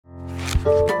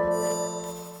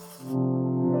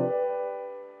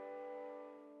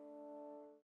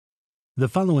The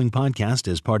following podcast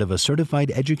is part of a certified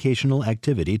educational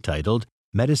activity titled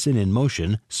Medicine in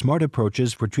Motion: Smart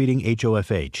Approaches for Treating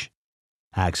HoFH.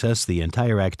 Access the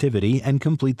entire activity and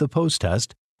complete the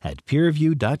post-test at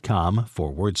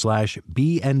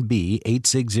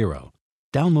peerreview.com/BNB860.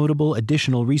 Downloadable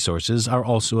additional resources are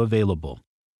also available.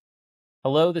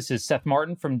 Hello, this is Seth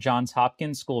Martin from Johns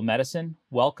Hopkins School of Medicine.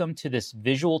 Welcome to this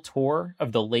visual tour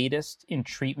of the latest in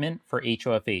treatment for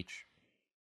HoFH.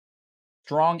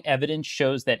 Strong evidence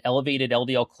shows that elevated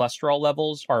LDL cholesterol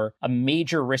levels are a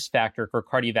major risk factor for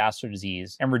cardiovascular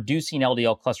disease, and reducing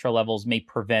LDL cholesterol levels may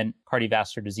prevent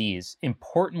cardiovascular disease.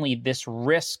 Importantly, this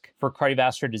risk for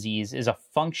cardiovascular disease is a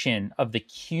function of the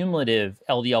cumulative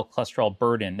LDL cholesterol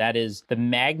burden. That is, the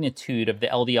magnitude of the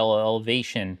LDL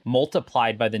elevation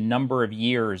multiplied by the number of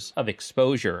years of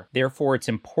exposure. Therefore, it's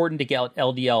important to get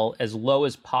LDL as low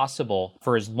as possible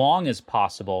for as long as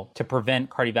possible to prevent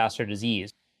cardiovascular disease.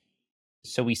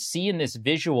 So we see in this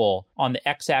visual on the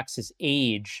x-axis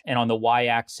age and on the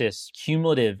y-axis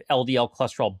cumulative LDL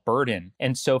cholesterol burden.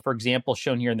 And so, for example,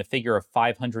 shown here in the figure of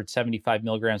 575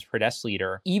 milligrams per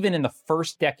deciliter, even in the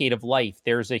first decade of life,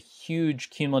 there's a huge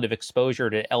cumulative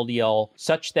exposure to LDL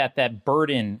such that that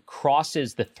burden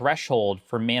crosses the threshold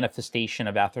for manifestation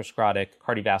of atherosclerotic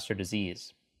cardiovascular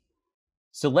disease.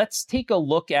 So let's take a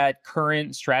look at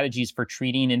current strategies for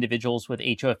treating individuals with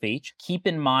HoFH. Keep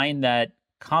in mind that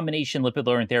combination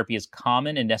lipid-lowering therapy is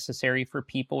common and necessary for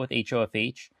people with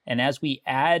HoFH. And as we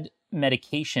add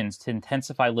medications to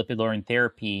intensify lipid-lowering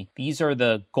therapy, these are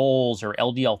the goals or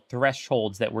LDL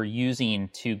thresholds that we're using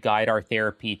to guide our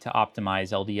therapy to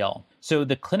optimize LDL. So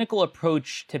the clinical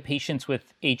approach to patients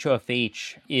with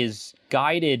HoFH is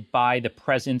guided by the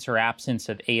presence or absence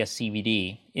of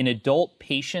ASCVD. In adult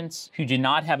patients who do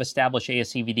not have established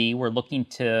ASCVD, we're looking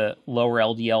to lower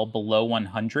LDL below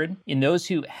 100. In those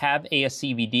who have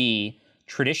ASCVD,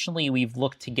 traditionally, we've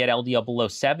looked to get LDL below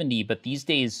 70, but these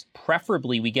days,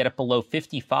 preferably, we get it below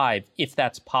 55 if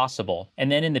that's possible. And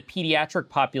then in the pediatric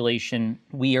population,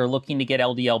 we are looking to get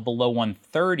LDL below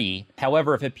 130.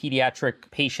 However, if a pediatric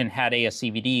patient had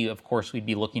ASCVD, of course, we'd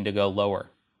be looking to go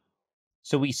lower.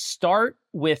 So we start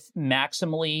with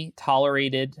maximally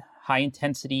tolerated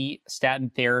high-intensity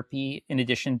statin therapy in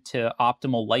addition to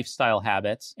optimal lifestyle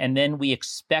habits. And then we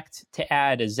expect to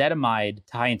add ezetimibe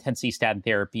to high-intensity statin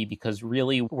therapy because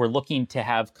really we're looking to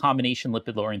have combination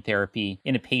lipid-lowering therapy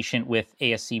in a patient with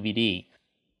ASCVD.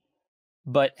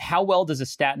 But how well does a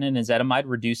statin and ezetimibe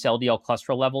reduce LDL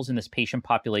cholesterol levels in this patient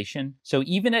population? So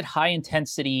even at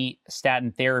high-intensity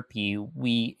statin therapy,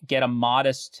 we get a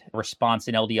modest response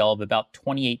in LDL of about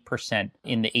 28%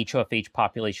 in the HoFH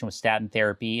population with statin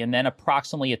therapy, and then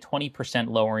approximately a 20%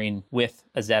 lowering with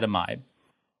ezetimibe.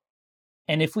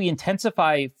 And if we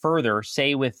intensify further,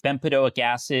 say with bempedoic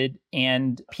acid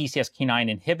and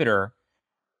PCSK9 inhibitor,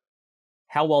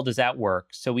 how well does that work?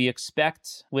 So we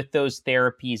expect with those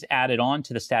therapies added on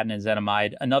to the statin and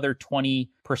ezetimibe, another 20%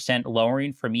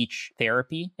 lowering from each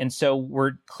therapy. And so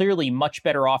we're clearly much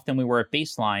better off than we were at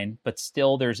baseline, but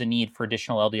still there's a need for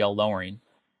additional LDL lowering.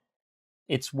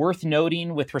 It's worth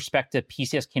noting with respect to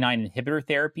PCSK9 inhibitor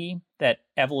therapy that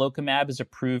evolocumab is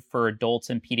approved for adults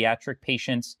and pediatric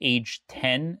patients aged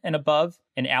 10 and above,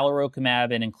 and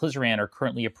alirocumab and inclisiran are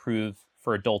currently approved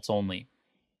for adults only.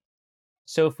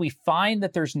 So if we find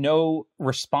that there's no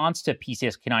response to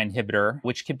PCSK9 inhibitor,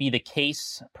 which could be the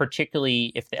case,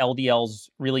 particularly if the LDL's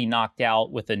really knocked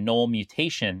out with a null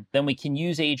mutation, then we can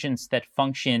use agents that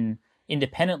function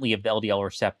independently of the LDL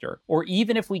receptor. Or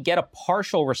even if we get a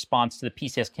partial response to the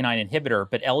PCSK9 inhibitor,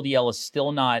 but LDL is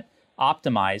still not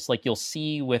optimized, like you'll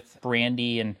see with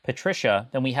Brandy and Patricia,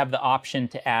 then we have the option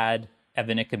to add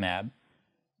evanicumab.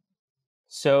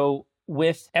 So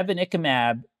with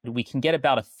evanicumab, we can get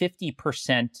about a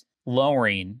 50%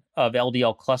 lowering of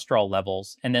LDL cholesterol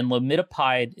levels. And then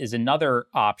lamidopide is another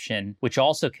option, which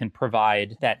also can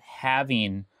provide that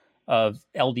halving of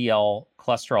LDL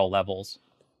cholesterol levels.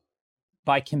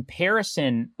 By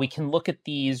comparison, we can look at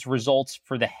these results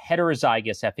for the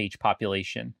heterozygous FH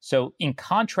population. So in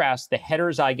contrast, the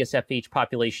heterozygous FH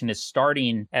population is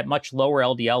starting at much lower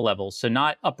LDL levels, so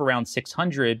not up around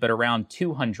 600, but around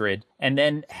 200, and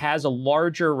then has a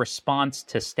larger response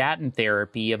to statin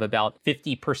therapy of about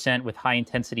 50% with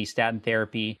high-intensity statin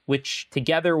therapy, which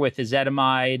together with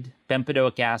ezetimibe,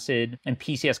 bempedoic acid, and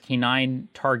PCSK9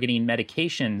 targeting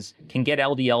medications can get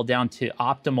LDL down to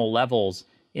optimal levels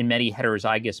in many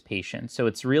heterozygous patients. So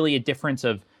it's really a difference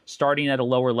of starting at a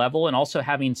lower level and also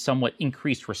having somewhat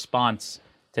increased response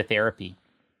to therapy.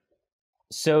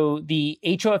 So the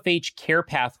HoFH care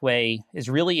pathway is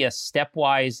really a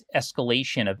stepwise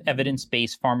escalation of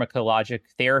evidence-based pharmacologic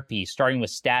therapy, starting with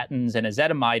statins and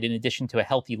ezetimibe in addition to a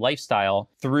healthy lifestyle,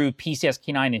 through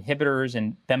PCSK9 inhibitors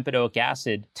and bempedoic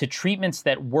acid, to treatments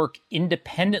that work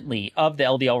independently of the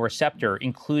LDL receptor,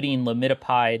 including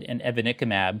lamidipide and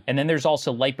evinicumab. And then there's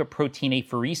also lipoprotein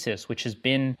apheresis, which has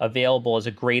been available as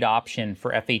a great option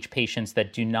for FH patients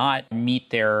that do not meet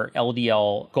their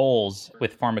LDL goals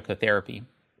with pharmacotherapy.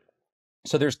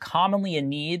 So there's commonly a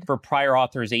need for prior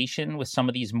authorization with some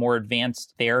of these more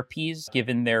advanced therapies,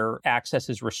 given their access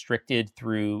is restricted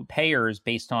through payers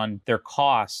based on their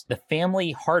costs. The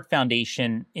Family Heart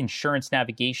Foundation Insurance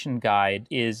Navigation Guide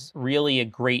is really a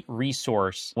great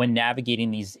resource when navigating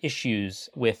these issues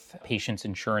with patients'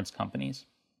 insurance companies.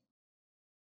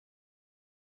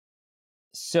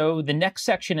 So the next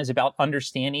section is about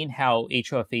understanding how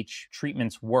HoFH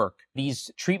treatments work. These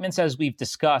treatments, as we've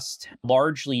discussed,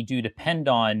 largely do depend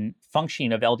on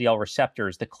functioning of LDL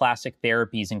receptors, the classic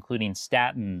therapies including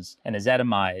statins and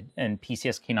ezetimibe and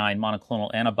PCSK9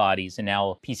 monoclonal antibodies, and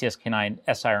now PCSK9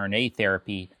 siRNA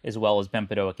therapy, as well as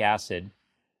bempedoic acid.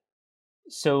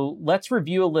 So let's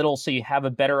review a little so you have a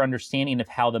better understanding of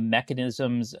how the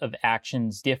mechanisms of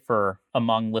actions differ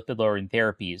among lipid-lowering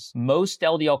therapies. Most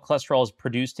LDL cholesterol is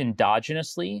produced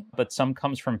endogenously, but some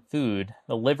comes from food.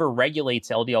 The liver regulates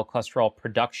LDL cholesterol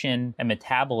production and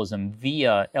metabolism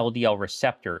via LDL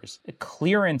receptors. The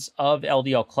clearance of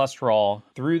LDL cholesterol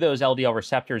through those LDL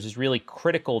receptors is really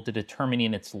critical to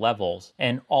determining its levels.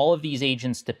 And all of these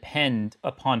agents depend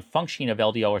upon functioning of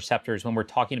LDL receptors when we're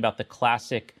talking about the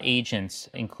classic agents,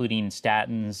 including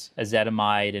statins,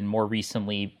 ezetimibe, and more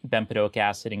recently, bempedoic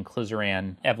acid,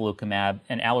 inclisiran, evolocumab,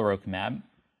 and alirocumab.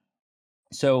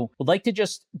 So we'd like to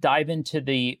just dive into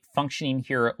the functioning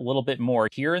here a little bit more.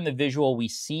 Here in the visual, we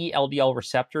see LDL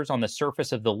receptors on the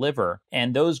surface of the liver,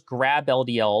 and those grab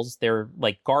LDLs. They're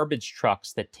like garbage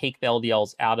trucks that take the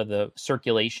LDLs out of the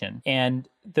circulation. And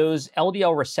those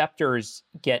LDL receptors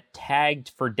get tagged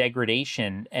for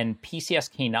degradation, and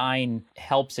PCSK9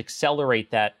 helps accelerate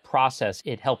that process.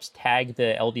 It helps tag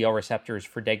the LDL receptors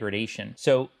for degradation.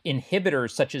 So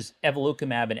inhibitors such as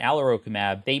evolocumab and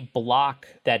alirocumab, they block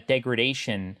that degradation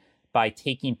by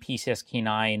taking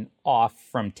PCSK9 off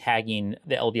from tagging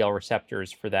the LDL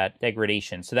receptors for that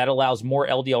degradation. So that allows more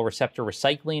LDL receptor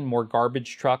recycling, more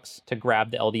garbage trucks to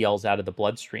grab the LDLs out of the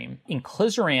bloodstream.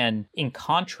 Inclisiran, in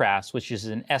contrast, which is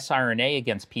an siRNA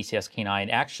against PCSK9,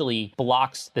 actually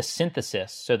blocks the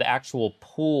synthesis. So the actual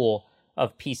pool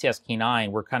of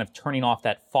PCSK9, we're kind of turning off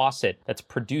that faucet that's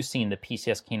producing the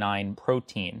PCSK9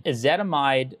 protein.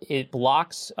 Ezetimibe, it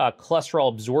blocks cholesterol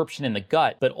absorption in the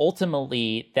gut, but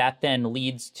ultimately that then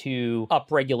leads to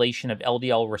upregulation of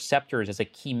LDL receptors as a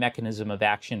key mechanism of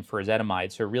action for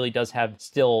ezetimibe. So it really does have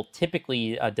still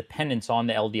typically a dependence on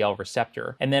the LDL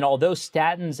receptor. And then although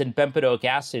statins and bempedoic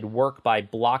acid work by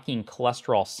blocking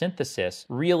cholesterol synthesis,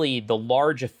 really the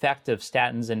large effect of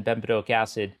statins and bempedoic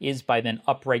acid is by then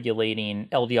upregulating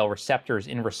LDL receptors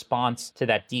in response to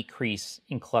that decrease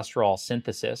in cholesterol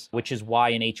synthesis, which is why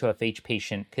an HoFH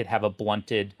patient could have a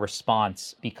blunted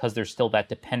response because there's still that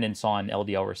dependence on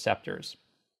LDL receptors.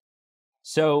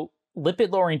 So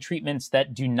lipid-lowering treatments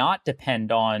that do not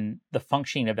depend on the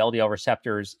functioning of LDL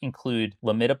receptors include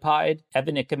lamidipide,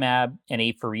 evinicumab, and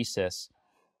apheresis.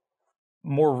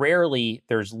 More rarely,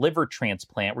 there's liver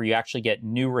transplant where you actually get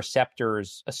new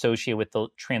receptors associated with the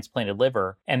transplanted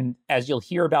liver. And as you'll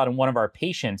hear about in one of our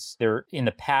patients, there in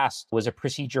the past was a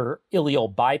procedure,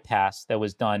 ileal bypass, that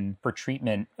was done for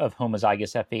treatment of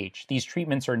homozygous FH. These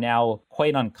treatments are now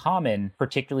quite uncommon,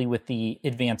 particularly with the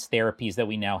advanced therapies that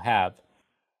we now have.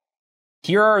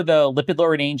 Here are the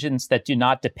lipid-lowering agents that do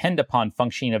not depend upon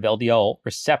functioning of LDL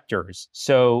receptors.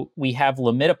 So we have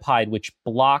lamidipide, which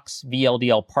blocks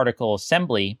VLDL particle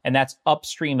assembly, and that's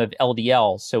upstream of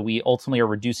LDL. So we ultimately are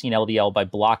reducing LDL by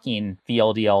blocking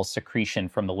VLDL secretion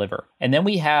from the liver. And then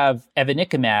we have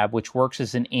evinicumab, which works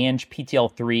as an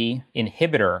ANGPTL3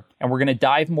 inhibitor. And we're going to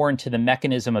dive more into the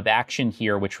mechanism of action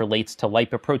here, which relates to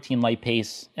lipoprotein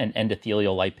lipase and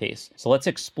endothelial lipase. So let's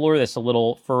explore this a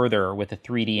little further with a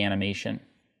 3D animation.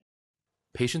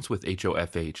 Patients with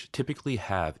HoFH typically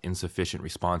have insufficient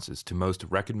responses to most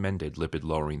recommended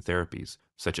lipid-lowering therapies,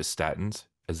 such as statins,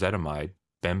 ezetimibe,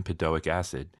 bempedoic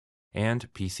acid,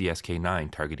 and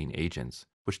PCSK9 targeting agents,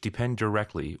 which depend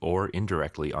directly or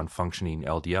indirectly on functioning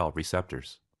LDL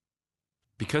receptors.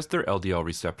 Because their LDL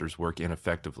receptors work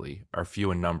ineffectively, are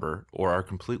few in number, or are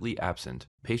completely absent,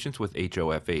 patients with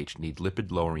HoFH need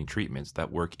lipid-lowering treatments that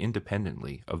work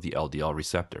independently of the LDL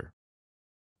receptor.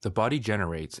 The body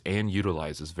generates and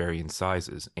utilizes varying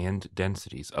sizes and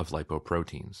densities of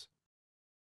lipoproteins.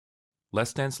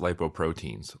 Less dense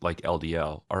lipoproteins, like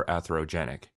LDL, are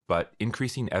atherogenic, but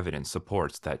increasing evidence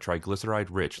supports that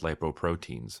triglyceride-rich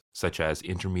lipoproteins, such as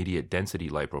intermediate density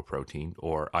lipoprotein,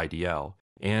 or IDL,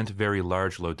 and very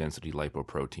large low-density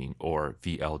lipoprotein, or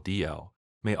VLDL,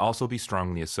 may also be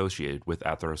strongly associated with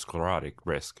atherosclerotic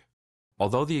risk.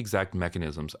 Although the exact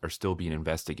mechanisms are still being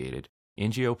investigated,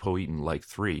 angiopoietin-like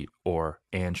 3, or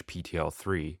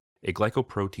ANGPTL3, a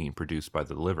glycoprotein produced by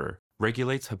the liver,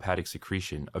 regulates hepatic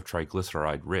secretion of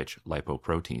triglyceride-rich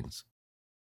lipoproteins.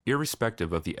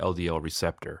 Irrespective of the LDL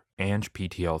receptor,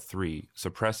 ANGPTL3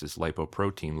 suppresses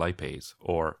lipoprotein lipase,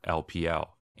 or LPL,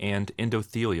 and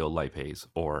endothelial lipase,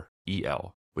 or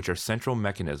EL, which are central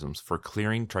mechanisms for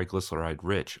clearing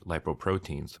triglyceride-rich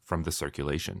lipoproteins from the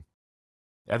circulation.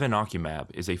 Evinacumab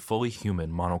is a fully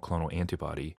human monoclonal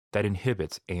antibody that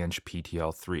inhibits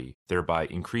ANGPTL3, thereby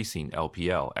increasing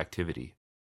LPL activity.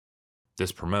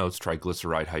 This promotes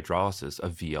triglyceride hydrolysis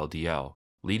of VLDL,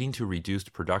 leading to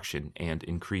reduced production and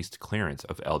increased clearance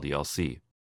of LDL-C.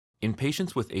 In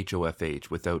patients with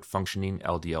HoFH without functioning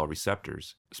LDL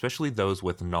receptors, especially those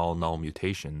with null-null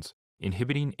mutations,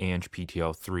 inhibiting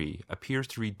ANGPTL3 appears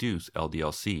to reduce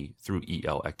LDL-C through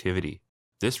EL activity.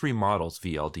 This remodels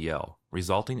VLDL,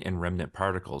 resulting in remnant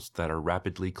particles that are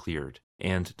rapidly cleared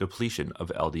and depletion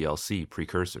of LDL-C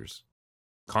precursors.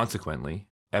 Consequently,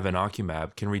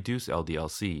 evinacumab can reduce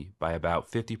LDL-C by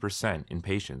about 50% in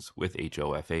patients with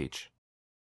HoFH.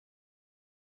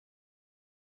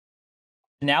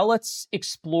 Now let's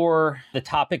explore the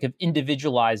topic of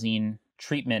individualizing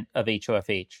treatment of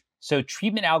HoFH. So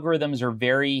treatment algorithms are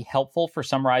very helpful for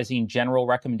summarizing general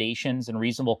recommendations and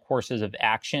reasonable courses of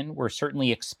action. We're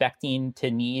certainly expecting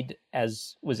to need,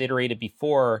 as was iterated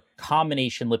before,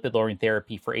 combination lipid-lowering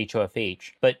therapy for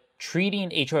HoFH. But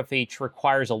treating HoFH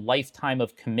requires a lifetime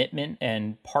of commitment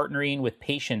and partnering with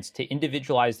patients to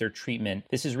individualize their treatment.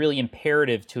 This is really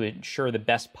imperative to ensure the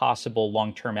best possible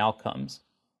long-term outcomes.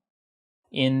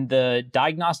 In the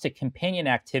diagnostic companion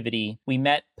activity, we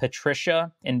met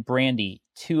Patricia and Brandy,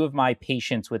 two of my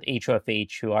patients with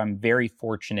HoFH who I'm very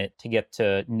fortunate to get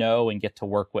to know and get to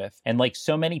work with. And like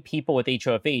so many people with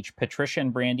HoFH, Patricia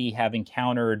and Brandy have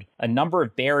encountered a number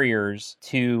of barriers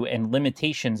to and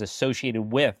limitations associated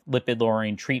with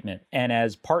lipid-lowering treatment. And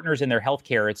as partners in their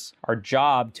healthcare, it's our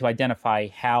job to identify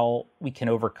how we can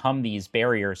overcome these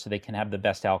barriers so they can have the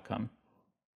best outcome.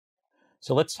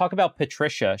 So let's talk about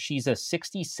Patricia. She's a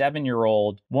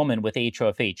 67-year-old woman with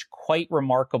HoFH. Quite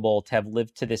remarkable to have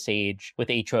lived to this age with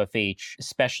HoFH,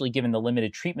 especially given the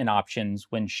limited treatment options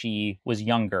when she was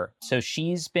younger. So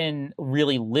she's been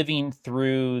really living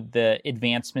through the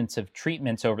advancements of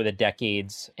treatments over the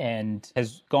decades and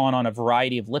has gone on a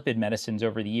variety of lipid medicines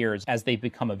over the years as they've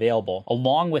become available,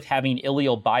 along with having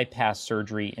ileal bypass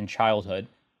surgery in childhood.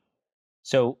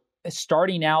 So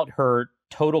starting out, her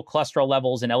total cholesterol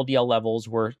levels and LDL levels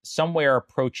were somewhere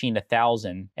approaching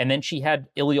 1,000. And then she had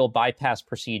ileal bypass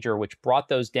procedure, which brought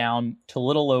those down to a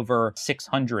little over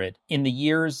 600. In the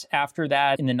years after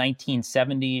that, in the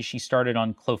 1970s, she started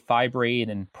on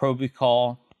clofibrate and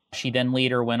Probucol. She then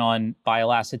later went on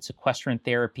bile acid sequestrant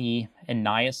therapy and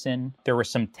niacin. There were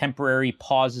some temporary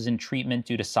pauses in treatment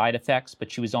due to side effects,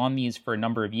 but she was on these for a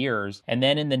number of years. And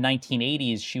then in the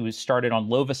 1980s, she was started on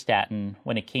lovastatin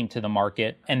when it came to the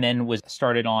market, and then was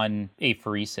started on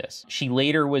apheresis. She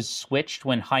later was switched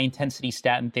when high-intensity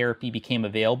statin therapy became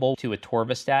available to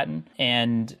atorvastatin,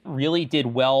 and really did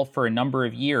well for a number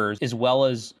of years, as well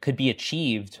as could be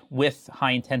achieved with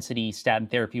high-intensity statin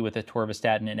therapy with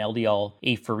atorvastatin and LDL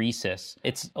apheresis.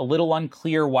 It's a little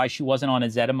unclear why she wasn't on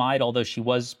ezetimibe, although she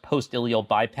was post-ileal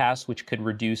bypass, which could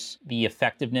reduce the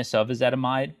effectiveness of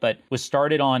ezetimibe, but was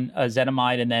started on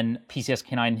ezetimibe and then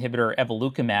PCSK9 inhibitor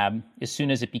evolocumab as soon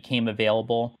as it became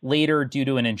available. Later, due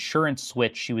to an insurance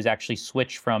switch, she was actually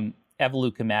switched from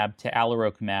evolocumab to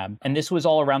alirocumab. And this was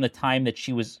all around the time that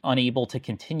she was unable to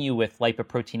continue with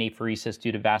lipoprotein apheresis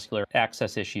due to vascular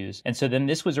access issues. And so then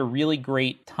this was a really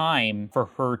great time for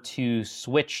her to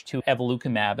switch to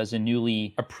evolocumab as a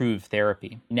newly approved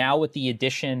therapy. Now with the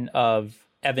addition of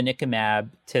evinacumab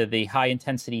to the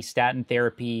high-intensity statin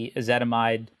therapy,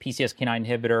 ezetimibe, PCSK9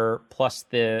 inhibitor, plus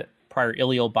the prior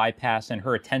ileal bypass and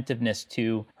her attentiveness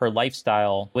to her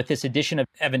lifestyle. With this addition of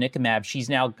evinacumab, she's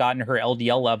now gotten her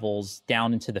LDL levels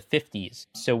down into the 50s.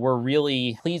 So we're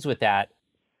really pleased with that.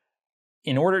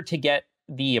 In order to get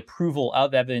the approval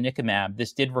of evanicumab,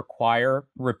 this did require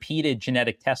repeated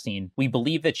genetic testing. We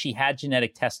believe that she had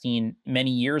genetic testing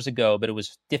many years ago, but it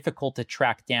was difficult to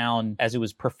track down as it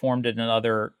was performed at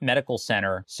another medical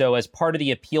center. So as part of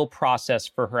the appeal process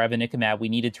for her evanicumab, we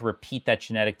needed to repeat that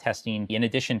genetic testing in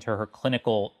addition to her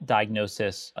clinical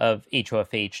diagnosis of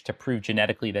HoFH to prove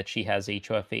genetically that she has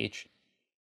HoFH.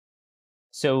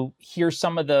 So here's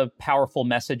some of the powerful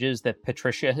messages that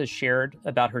Patricia has shared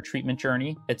about her treatment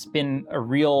journey. It's been a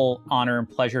real honor and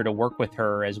pleasure to work with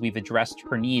her as we've addressed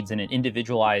her needs in an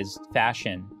individualized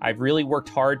fashion. I've really worked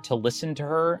hard to listen to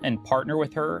her and partner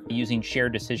with her using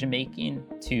shared decision-making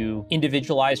to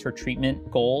individualize her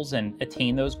treatment goals and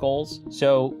attain those goals.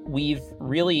 So we've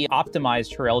really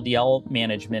optimized her LDL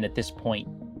management at this point.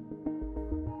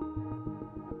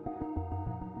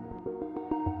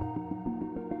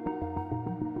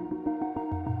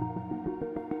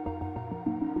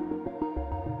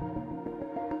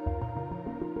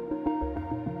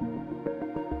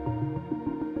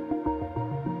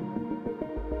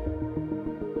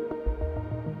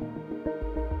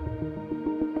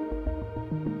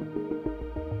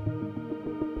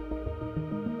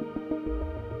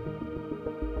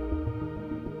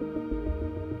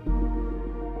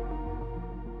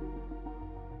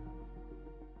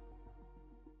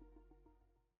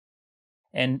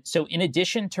 And so in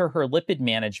addition to her lipid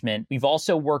management, we've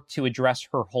also worked to address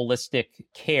her holistic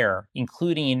care,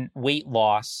 including weight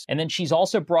loss. And then she's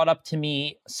also brought up to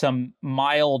me some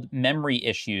mild memory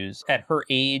issues. At her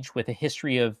age, with a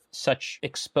history of such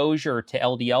exposure to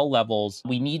LDL levels,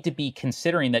 we need to be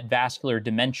considering that vascular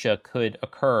dementia could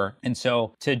occur. And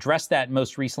so to address that,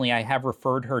 most recently, I have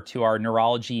referred her to our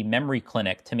neurology memory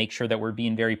clinic to make sure that we're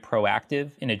being very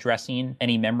proactive in addressing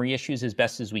any memory issues as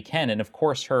best as we can. And of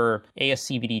course, her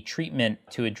ASCVD treatment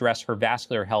to address her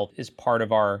vascular health is part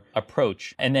of our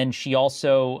approach. And then she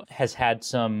also has had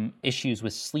some issues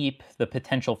with sleep, the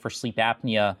potential for sleep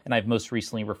apnea, and I've most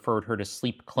recently referred her to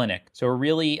sleep clinic. So we're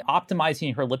really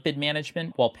optimizing her lipid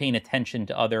management while paying attention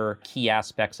to other key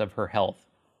aspects of her health.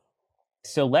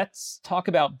 So let's talk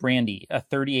about Brandy, a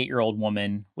 38-year-old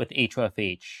woman with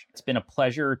HoFH. It's been a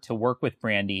pleasure to work with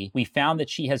Brandy. We found that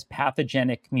she has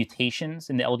pathogenic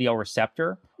mutations in the LDL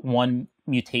receptor, one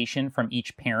mutation from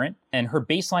each parent, and her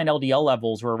baseline LDL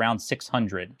levels were around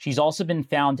 600. She's also been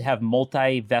found to have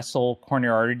multi-vessel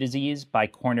coronary artery disease by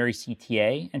coronary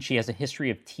CTA, and she has a history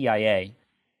of TIA.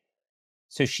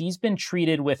 So she's been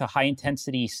treated with a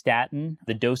high-intensity statin.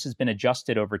 The dose has been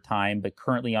adjusted over time, but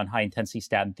currently on high-intensity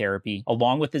statin therapy,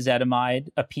 along with ezetimibe,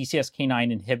 a PCSK9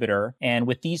 inhibitor. And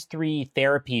with these three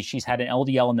therapies, she's had an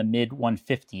LDL in the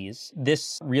mid-150s.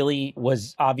 This really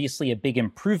was obviously a big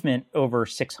improvement over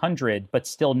 600, but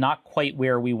still not quite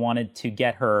where we wanted to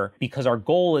get her because our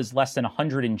goal is less than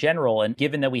 100 in general. And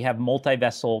given that we have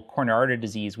multi-vessel coronary artery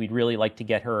disease, we'd really like to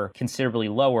get her considerably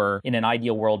lower in an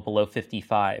ideal world below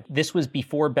 55. This was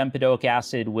before bempedoic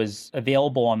acid was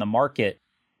available on the market.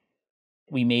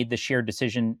 We made the shared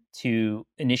decision to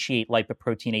initiate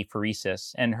lipoprotein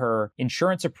apheresis, and her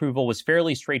insurance approval was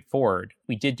fairly straightforward.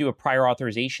 We did do a prior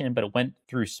authorization, but it went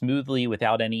through smoothly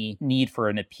without any need for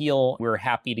an appeal. We were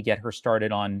happy to get her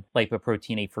started on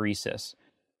lipoprotein apheresis.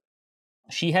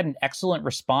 She had an excellent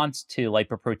response to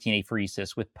lipoprotein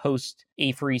apheresis with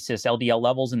post-apheresis LDL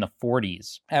levels in the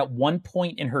 40s. At one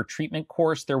point in her treatment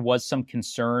course, there was some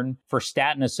concern for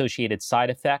statin-associated side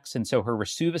effects, and so her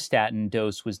rosuvastatin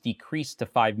dose was decreased to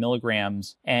 5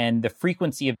 milligrams, and the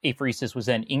frequency of apheresis was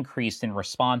then increased in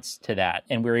response to that,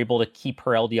 and we were able to keep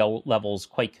her LDL levels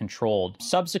quite controlled.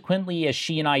 Subsequently, as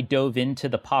she and I dove into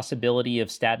the possibility of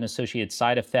statin-associated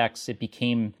side effects, it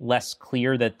became less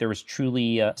clear that there was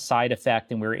truly a side effect,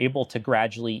 and we were able to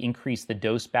gradually increase the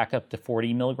dose back up to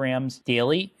 40 milligrams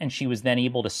daily. And she was then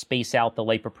able to space out the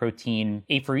lipoprotein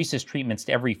apheresis treatments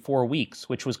to every 4 weeks,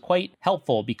 which was quite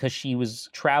helpful because she was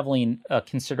traveling a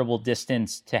considerable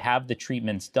distance to have the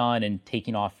treatments done and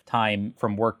taking off time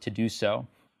from work to do so.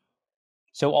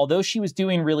 So although she was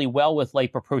doing really well with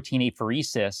lipoprotein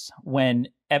apheresis, when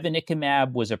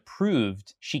evanicumab was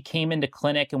approved, she came into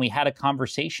clinic and we had a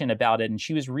conversation about it. And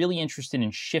she was really interested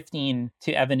in shifting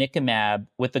to evanicumab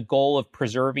with the goal of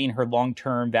preserving her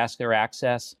long-term vascular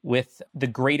access with the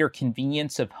greater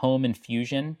convenience of home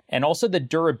infusion and also the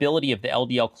durability of the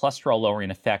LDL cholesterol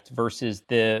lowering effect versus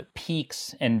the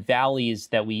peaks and valleys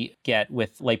that we get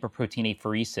with lipoprotein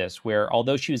apheresis, where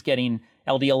although she was getting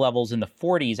LDL levels in the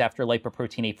 40s after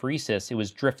lipoprotein apheresis, it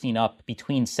was drifting up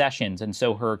between sessions. And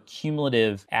so her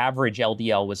cumulative average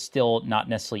LDL was still not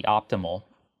necessarily optimal.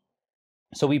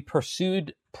 So we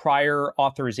pursued prior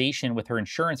authorization with her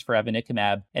insurance for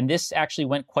evinacumab, and this actually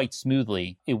went quite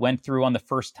smoothly. It went through on the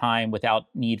first time without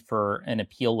need for an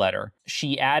appeal letter.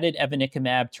 She added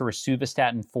evinacumab to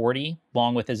rosuvastatin 40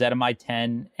 along with ezetimibe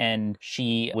 10, and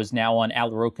she was now on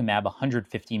alirocumab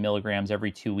 150 milligrams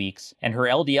every 2 weeks. And her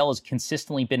LDL has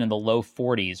consistently been in the low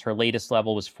 40s. Her latest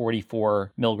level was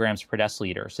 44 milligrams per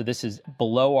deciliter. So this is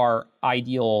below our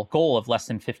ideal goal of less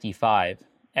than 55.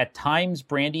 At times,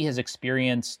 Brandy has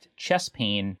experienced chest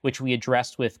pain, which we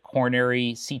addressed with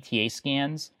coronary CTA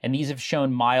scans, and these have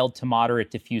shown mild to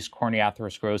moderate diffuse coronary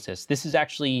atherosclerosis. This is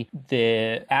actually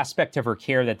the aspect of her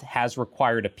care that has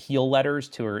required appeal letters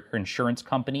to her insurance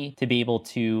company to be able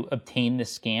to obtain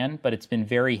this scan, but it's been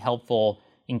very helpful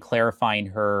in clarifying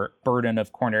her burden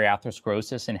of coronary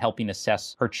atherosclerosis and helping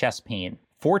assess her chest pain.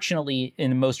 Fortunately, in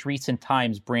the most recent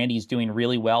times, Brandy's doing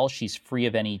really well. She's free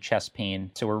of any chest pain,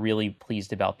 so we're really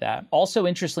pleased about that. Also,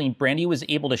 interestingly, Brandy was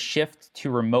able to shift to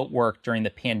remote work during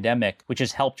the pandemic, which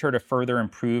has helped her to further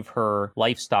improve her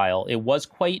lifestyle. It was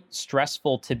quite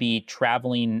stressful to be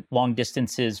traveling long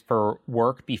distances for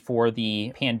work before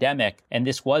the pandemic, and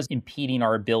this was impeding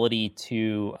our ability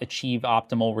to achieve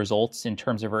optimal results in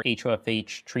terms of her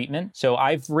HoFH treatment. So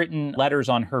I've written letters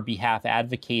on her behalf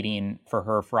advocating for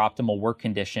her for optimal work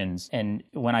conditions. And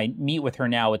when I meet with her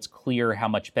now, it's clear how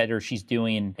much better she's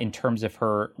doing in terms of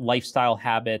her lifestyle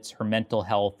habits, her mental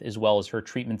health, as well as her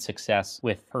treatment success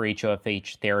with her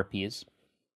HoFH therapies.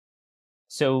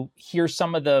 So here's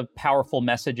some of the powerful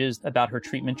messages about her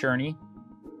treatment journey.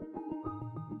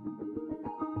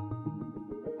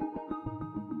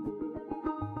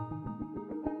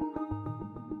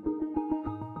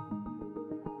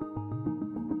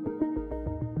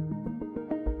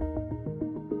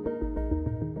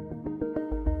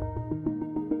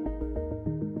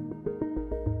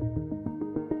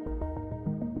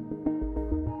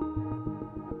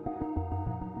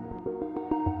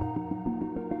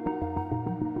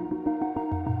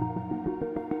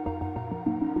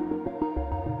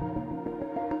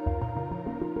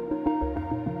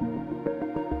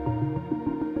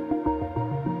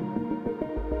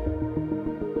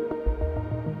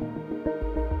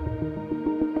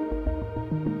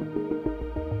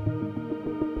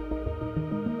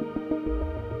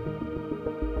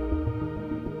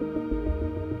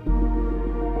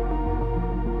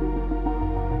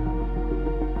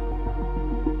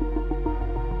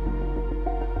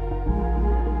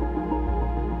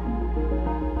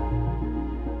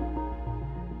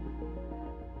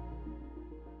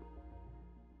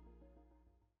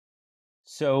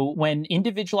 So when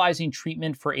individualizing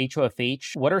treatment for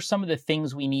HoFH, what are some of the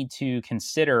things we need to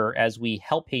consider as we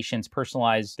help patients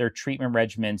personalize their treatment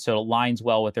regimen so it aligns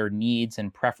well with their needs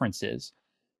and preferences?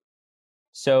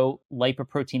 So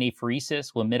lipoprotein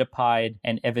apheresis, lamidopide,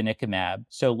 and evinacumab.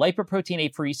 So lipoprotein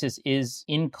apheresis is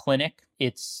in clinic.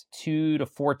 It's 2 to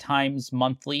 4 times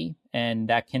monthly, and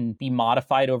that can be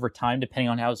modified over time depending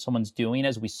on how someone's doing,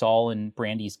 as we saw in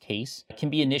Brandy's case. It can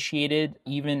be initiated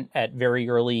even at very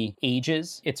early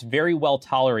ages. It's very well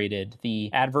tolerated.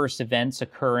 The adverse events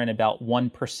occur in about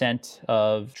 1%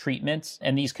 of treatments,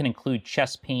 and these can include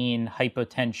chest pain,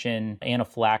 hypotension,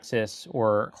 anaphylaxis,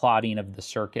 or clotting of the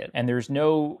circuit. And there's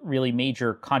no really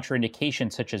major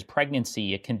contraindication such as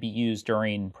pregnancy. It can be used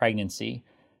during pregnancy.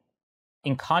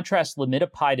 In contrast,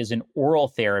 lamidopide is an oral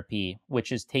therapy,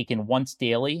 which is taken once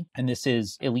daily, and this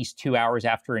is at least 2 hours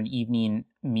after an evening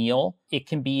meal. It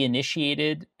can be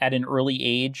initiated at an early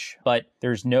age, but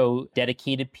there's no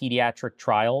dedicated pediatric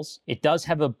trials. It does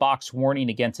have a box warning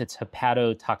against its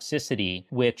hepatotoxicity,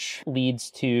 which leads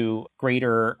to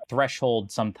greater threshold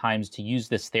sometimes to use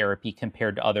this therapy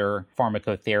compared to other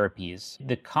pharmacotherapies.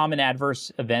 The common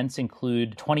adverse events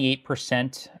include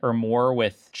 28% or more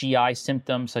with GI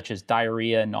symptoms such as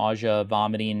diarrhea, nausea,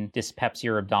 vomiting,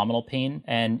 dyspepsia, or abdominal pain,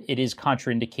 and it is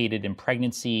contraindicated in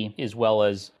pregnancy as well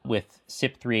as with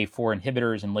CYP3A4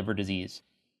 inhibitors and liver disease.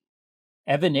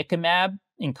 Evinacumab,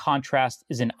 in contrast,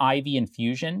 is an IV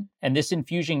infusion, and this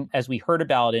infusion, as we heard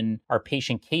about in our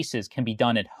patient cases, can be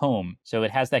done at home. So it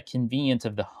has that convenience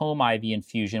of the home IV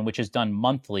infusion, which is done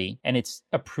monthly, and it's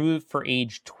approved for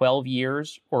age 12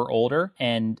 years or older,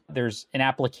 and there's an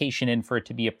application in for it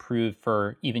to be approved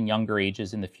for even younger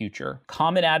ages in the future.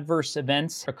 Common adverse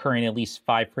events occurring in at least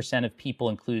 5% of people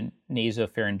include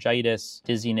nasopharyngitis,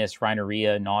 dizziness,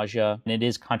 rhinorrhea, nausea, and it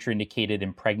is contraindicated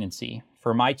in pregnancy.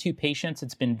 For my 2 patients,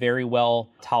 it's been very well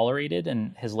tolerated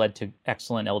and has led to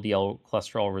excellent LDL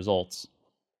cholesterol results.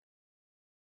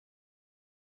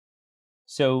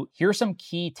 So here are some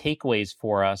key takeaways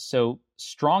for us. So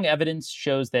strong evidence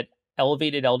shows that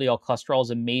elevated LDL cholesterol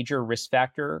is a major risk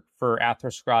factor for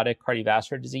atherosclerotic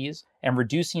cardiovascular disease, and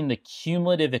reducing the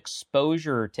cumulative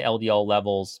exposure to LDL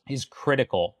levels is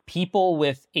critical. People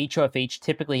with HoFH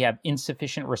typically have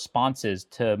insufficient responses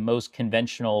to most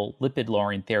conventional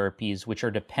lipid-lowering therapies, which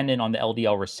are dependent on the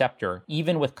LDL receptor.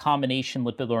 Even with combination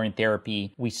lipid-lowering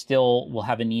therapy, we still will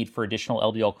have a need for additional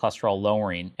LDL cholesterol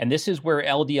lowering. And this is where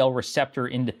LDL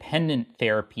receptor-independent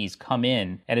therapies come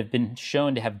in and have been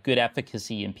shown to have good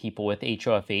efficacy in people with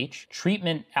HoFH.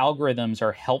 Treatment algorithms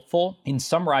are helpful in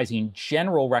summarizing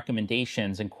general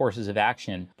recommendations and courses of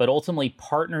action, but ultimately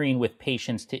partnering with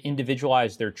patients to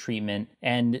individualize their treatment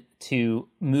and to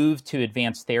move to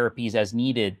advanced therapies as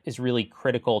needed is really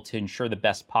critical to ensure the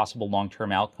best possible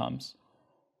long-term outcomes.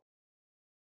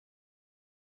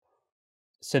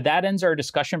 So that ends our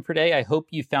discussion for today. I hope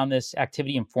you found this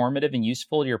activity informative and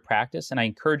useful to your practice, and I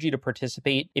encourage you to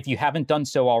participate, if you haven't done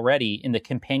so already, in the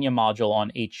companion module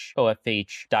on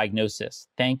HoFH diagnosis.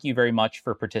 Thank you very much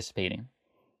for participating.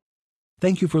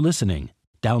 Thank you for listening.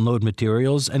 Download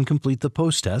materials and complete the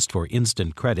post-test for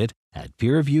instant credit at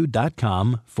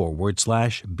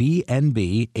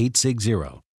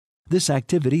peerreview.com/BNB860. This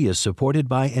activity is supported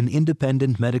by an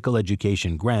independent medical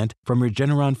education grant from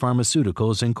Regeneron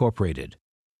Pharmaceuticals, Incorporated.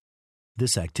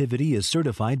 This activity is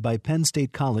certified by Penn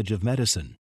State College of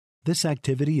Medicine. This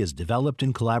activity is developed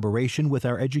in collaboration with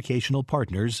our educational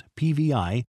partners,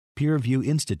 PVI, Peer Review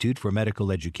Institute for Medical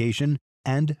Education,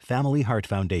 and Family Heart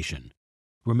Foundation.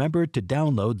 Remember to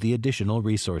download the additional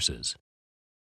resources.